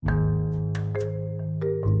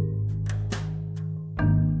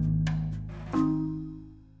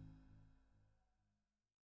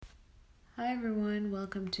everyone,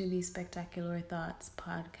 welcome to the Spectacular Thoughts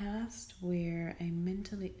podcast, where a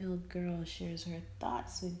mentally ill girl shares her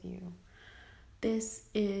thoughts with you. This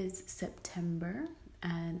is September,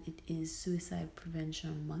 and it is Suicide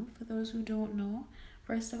Prevention Month. For those who don't know,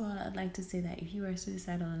 first of all, I'd like to say that if you are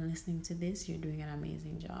suicidal and listening to this, you're doing an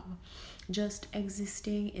amazing job. Just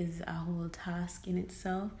existing is a whole task in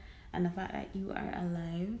itself, and the fact that you are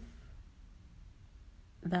alive,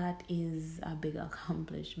 that is a big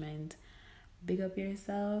accomplishment. Big up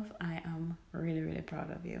yourself. I am really, really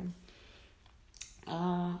proud of you.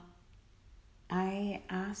 I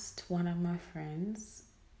asked one of my friends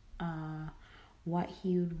what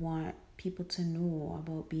he would want people to know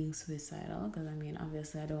about being suicidal, because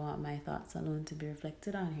obviously I don't want my thoughts alone to be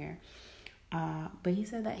reflected on here. But he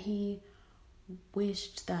said that he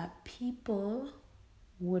wished that people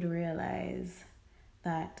would realize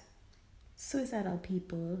that suicidal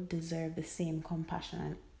people deserve the same compassion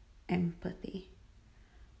and empathy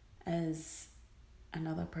as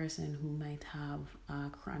another person who might have a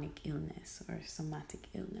chronic illness or somatic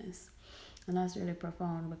illness. And that's really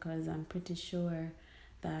profound, because I'm pretty sure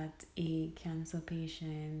that a cancer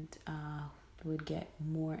patient would get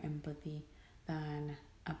more empathy than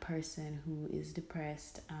a person who is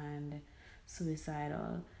depressed and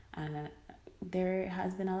suicidal. And there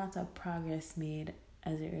has been a lot of progress made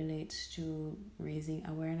as it relates to raising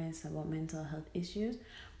awareness about mental health issues,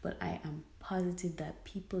 but I am positive that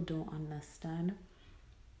people don't understand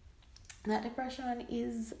that depression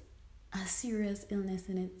is a serious illness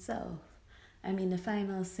in itself. The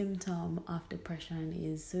final symptom of depression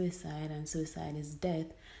is suicide, and suicide is death.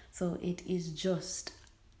 So it is just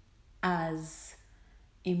as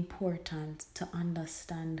important to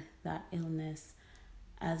understand that illness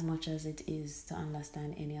as much as it is to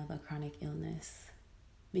understand any other chronic illness,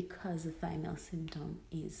 because the final symptom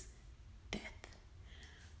is death.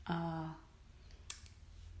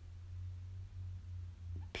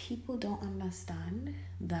 People don't understand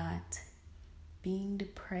that being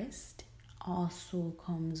depressed also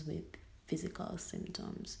comes with physical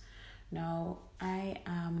symptoms. Now, I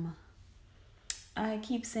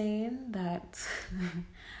keep saying that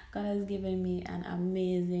God has given me an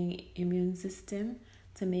amazing immune system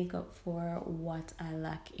to make up for what I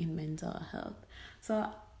lack in mental health. So,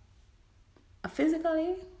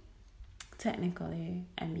 physically, technically,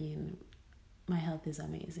 my health is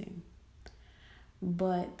amazing.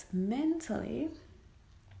 But mentally,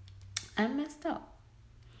 I'm messed up.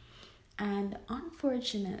 And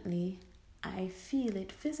unfortunately, I feel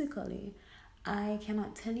it physically. I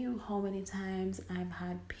cannot tell you how many times I've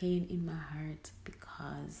had pain in my heart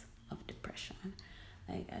because of depression.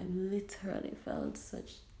 I literally felt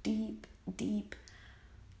such deep,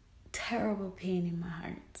 terrible pain in my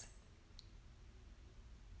heart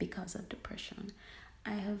because of depression.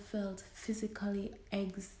 I have felt physically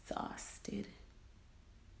exhausted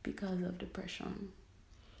because of depression.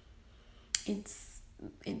 It's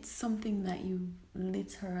something that you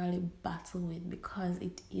literally battle with because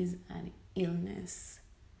it is an illness.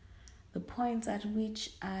 The point at which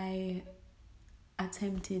I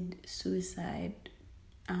attempted suicide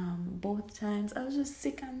both times, I was just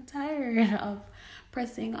sick and tired of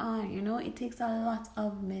pressing on. It takes a lot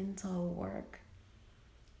of mental work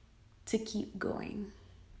to keep going.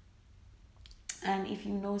 And if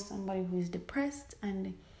you know somebody who is depressed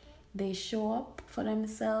and they show up for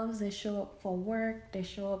themselves, they show up for work, they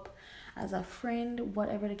show up as a friend,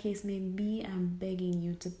 whatever the case may be, I'm begging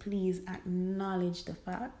you to please acknowledge the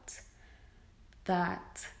fact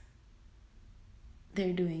that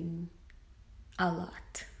they're doing a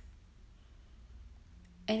lot.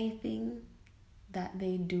 Anything that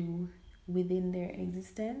they do within their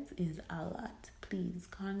existence is a lot. Please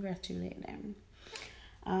congratulate them.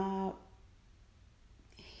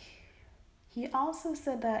 He also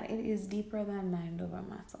said that it is deeper than mind over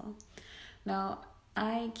matter. Now,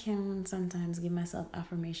 I can sometimes give myself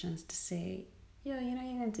affirmations to say, you're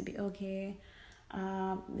going to be okay.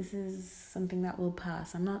 This is something that will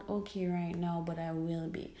pass. I'm not okay right now, but I will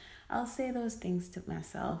be. I'll say those things to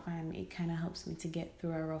myself, and it kind of helps me to get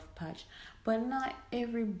through a rough patch. But not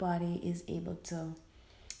everybody is able to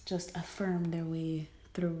just affirm their way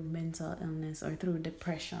through mental illness or through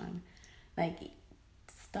depression.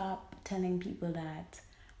 Stop telling people that,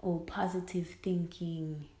 positive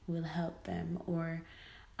thinking will help them, or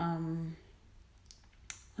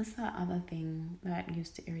what's that other thing that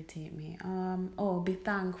used to irritate me? Be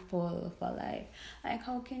thankful for life.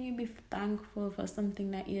 How can you be thankful for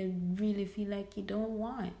something that you really feel like you don't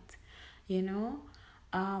want?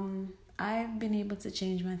 I've been able to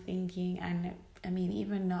change my thinking, and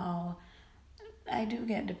even now I do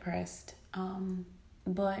get depressed,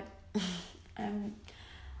 but I'm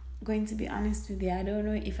going to be honest with you. I don't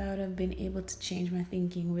know if I would have been able to change my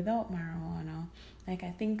thinking without marijuana. Like,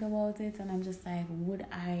 I think about it and I'm just like, would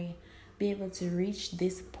I be able to reach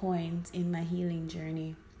this point in my healing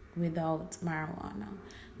journey without marijuana?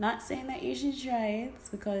 Not saying that you should try it,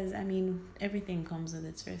 because I mean everything comes with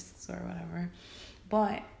its risks or whatever.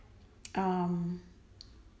 But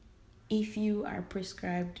if you are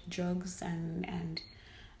prescribed drugs and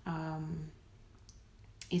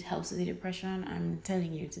it helps with the depression, I'm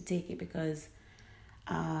telling you to take it, because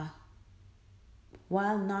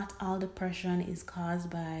while not all depression is caused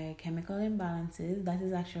by chemical imbalances, that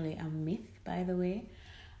is actually a myth, by the way.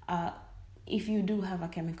 If you do have a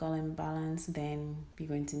chemical imbalance, then you're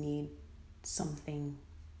going to need something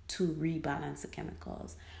to rebalance the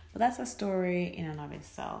chemicals. But that's a story in and of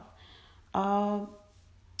itself.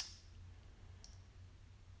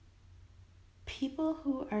 People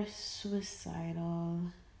who are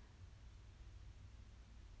suicidal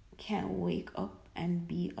can't wake up and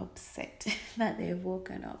be upset that they've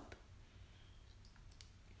woken up.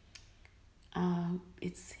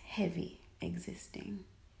 It's heavy existing.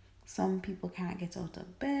 Some people can't get out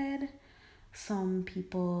of bed. Some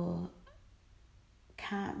people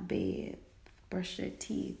can't bathe, brush their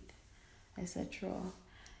teeth, etc.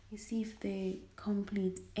 You see, if they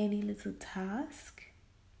complete any little task,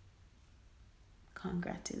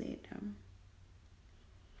 congratulate them.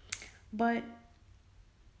 But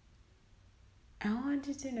I want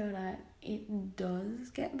you to know that it does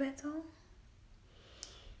get better.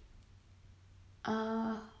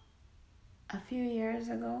 A few years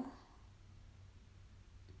ago,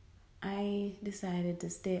 I decided to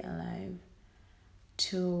stay alive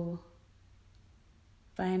to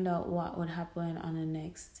find out what would happen on the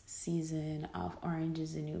next season of Orange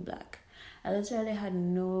is the New Black. I literally had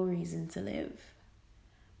no reason to live.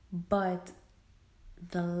 But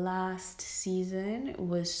the last season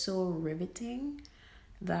was so riveting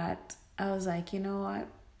that I was like, you know what?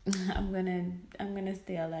 I'm gonna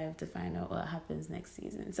stay alive to find out what happens next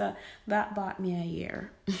season. So that bought me a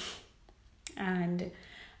year. And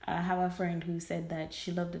I have a friend who said that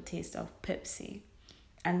she loved the taste of Pepsi,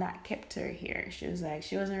 and that kept her here. She was like,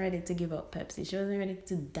 she wasn't ready to give up Pepsi. She wasn't ready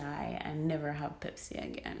to die and never have Pepsi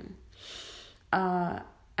again.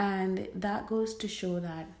 And that goes to show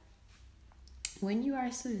that when you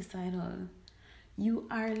are suicidal, you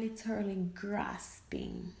are literally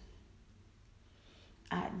grasping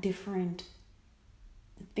at different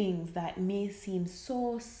things that may seem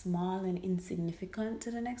so small and insignificant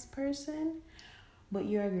to the next person, but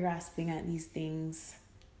you're grasping at these things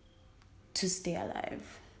to stay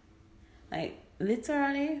alive. Like,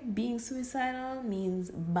 literally, being suicidal means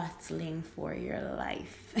battling for your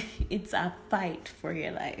life. It's a fight for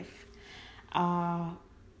your life.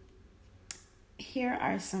 Here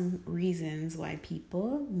are some reasons why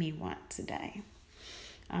people may want to die.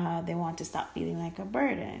 They want to stop feeling like a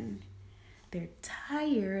burden. They're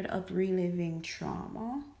tired of reliving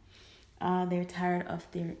trauma. They're tired of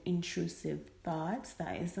their intrusive thoughts.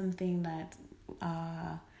 That is something that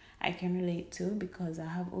I can relate to, because I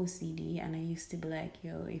have OCD and I used to be like,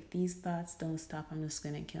 yo, if these thoughts don't stop, I'm just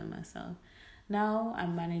going to kill myself. Now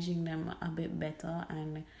I'm managing them a bit better,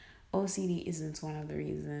 and OCD isn't one of the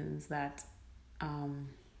reasons that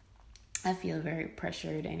I feel very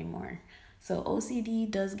pressured anymore. So OCD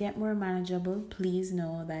does get more manageable. Please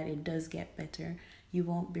know that it does get better. You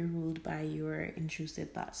won't be ruled by your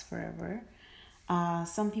intrusive thoughts forever.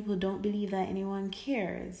 Some people don't believe that anyone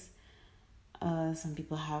cares. Some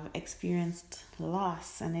people have experienced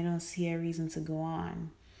loss and they don't see a reason to go on.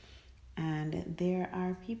 And there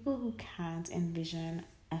are people who can't envision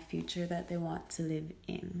a future that they want to live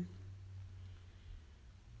in.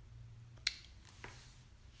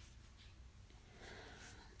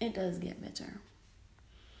 It does get better.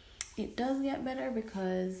 It does get better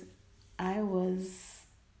because I was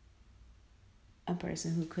a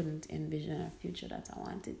person who couldn't envision a future that I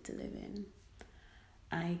wanted to live in.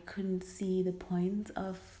 I couldn't see the point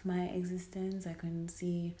of my existence. I couldn't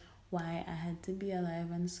see why I had to be alive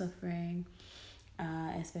and suffering,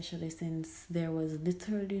 especially since there was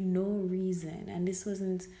literally no reason. And this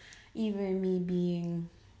wasn't even me being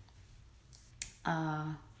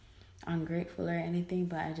ungrateful or anything,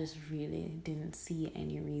 but I just really didn't see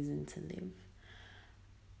any reason to live.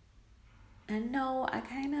 And no, I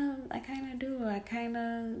kind of do. I kind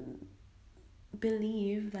of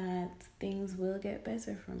believe that things will get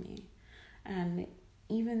better for me. And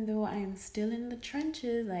even though I'm still in the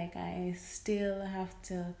trenches, like, I still have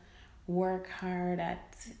to work hard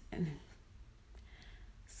at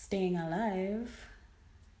staying alive,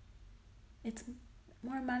 it's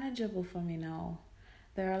more manageable for me now.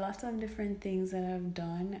 There are a lot of different things that I've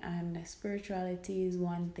done, and spirituality is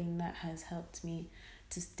one thing that has helped me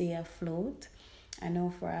to stay afloat. I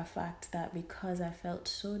know for a fact that because I felt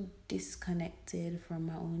so disconnected from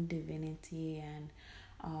my own divinity and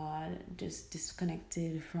just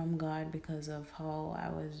disconnected from God because of how I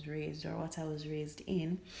was raised or what I was raised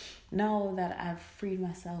in. Now that I've freed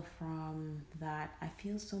myself from that, I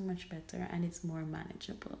feel so much better and it's more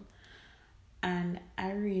manageable. And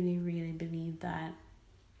I really, really believe that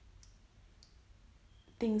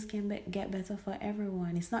things can get better for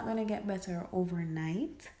everyone. It's not going to get better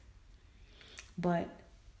overnight, but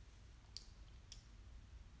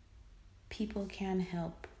people can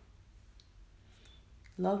help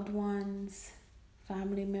loved ones,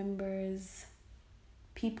 family members,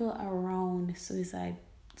 people around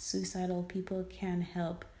suicidal people can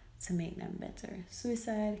help to make them better.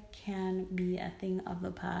 Suicide can be a thing of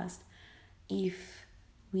the past if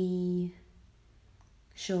we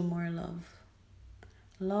show more love.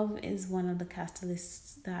 Love is one of the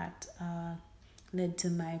catalysts that led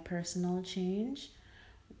to my personal change,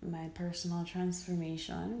 my personal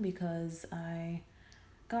transformation, because I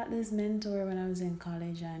got this mentor when I was in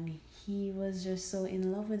college, and he was just so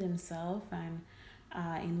in love with himself and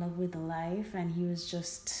in love with life, and he was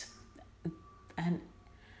just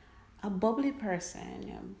a bubbly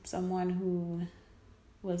person, someone who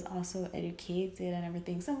was also educated and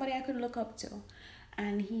everything, somebody I could look up to.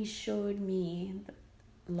 And he showed me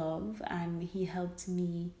love, and he helped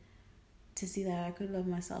me to see that I could love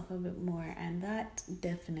myself a bit more, and that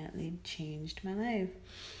definitely changed my life.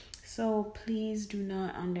 So please do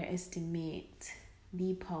not underestimate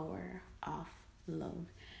the power of love.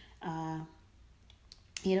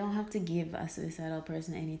 You don't have to give a suicidal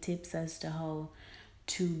person any tips as to how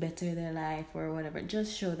to better their life or whatever.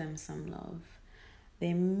 Just show them some love.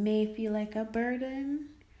 They may feel like a burden.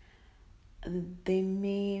 They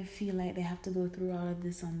may feel like they have to go through all of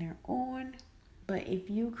this on their own. But if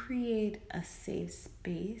you create a safe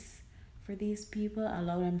space for these people,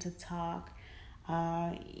 allow them to talk.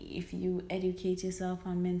 If you educate yourself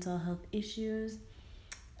on mental health issues,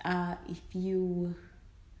 if you,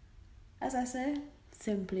 as I said,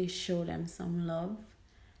 simply show them some love,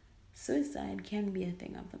 suicide can be a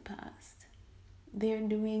thing of the past. They're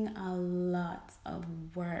doing a lot of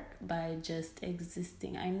work by just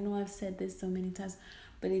existing. I know I've said this so many times,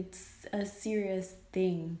 but it's a serious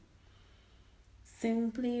thing.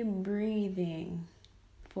 Simply breathing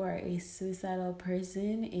for a suicidal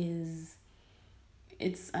person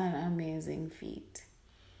it's an amazing feat.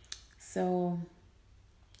 So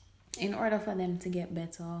in order for them to get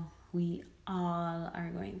better, we all are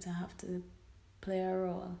going to have to play a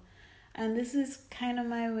role. And this is kind of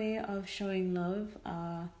my way of showing love.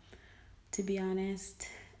 To be honest,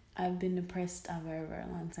 I've been depressed a very, very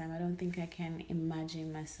long time. I don't think I can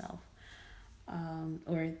imagine myself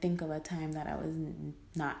or think of a time that I was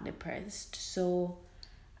not depressed. So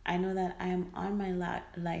I know that I'm on my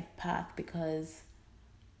life path because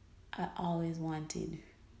I always wanted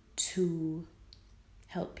to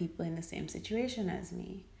help people in the same situation as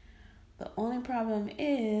me. The only problem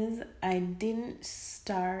is I didn't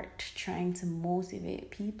start trying to motivate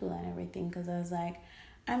people and everything because I was like,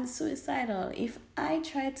 I'm suicidal. If I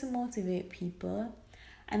try to motivate people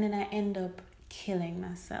and then I end up killing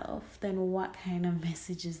myself, then what kind of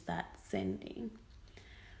message is that sending?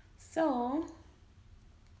 So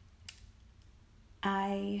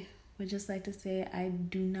I would just like to say I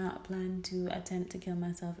do not plan to attempt to kill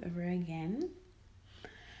myself ever again.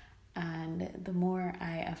 And the more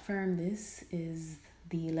I affirm this, is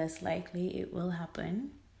the less likely it will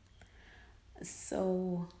happen.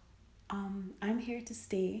 So I'm here to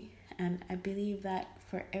stay, and I believe that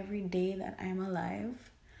for every day that I'm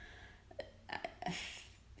alive,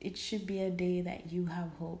 it should be a day that you have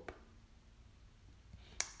hope.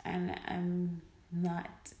 And I'm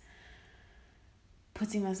not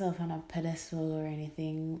putting myself on a pedestal or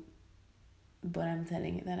anything, but I'm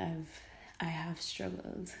telling you that I have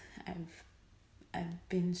struggled. I've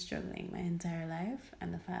been struggling my entire life,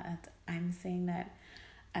 and the fact that I'm saying that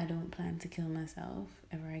I don't plan to kill myself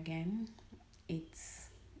ever again, it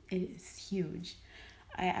is huge.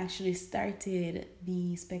 I actually started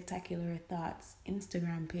the Spectacular Thoughts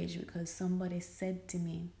Instagram page because somebody said to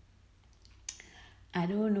me, I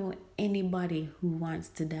don't know anybody who wants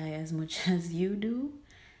to die as much as you do,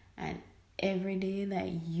 and every day that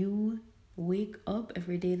you wake up,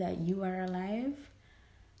 every day that you are alive,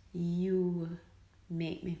 you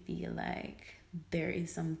make me feel like there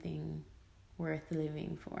is something worth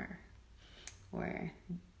living for, or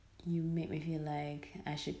you make me feel like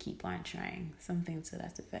I should keep on trying, something to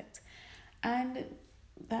that effect. And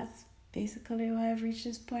that's basically why I've reached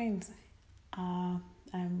this point.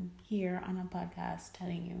 I'm here on a podcast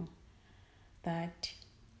telling you that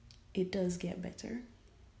it does get better.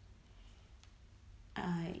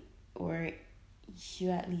 Or you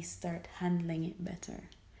at least start handling it better.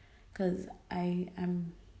 Because I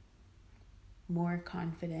am more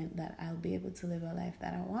confident that I'll be able to live a life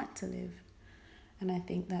that I want to live. And I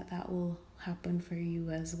think that that will happen for you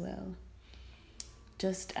as well.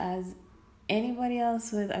 Just as anybody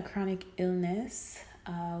else with a chronic illness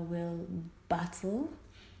will battle,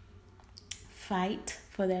 fight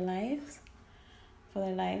for their lives,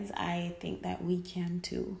 I think that we can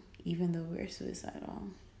too, even though we're suicidal.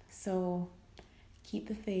 So keep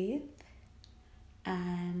the faith,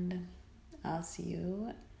 and I'll see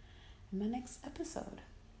you in my next episode.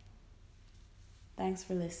 Thanks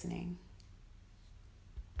for listening.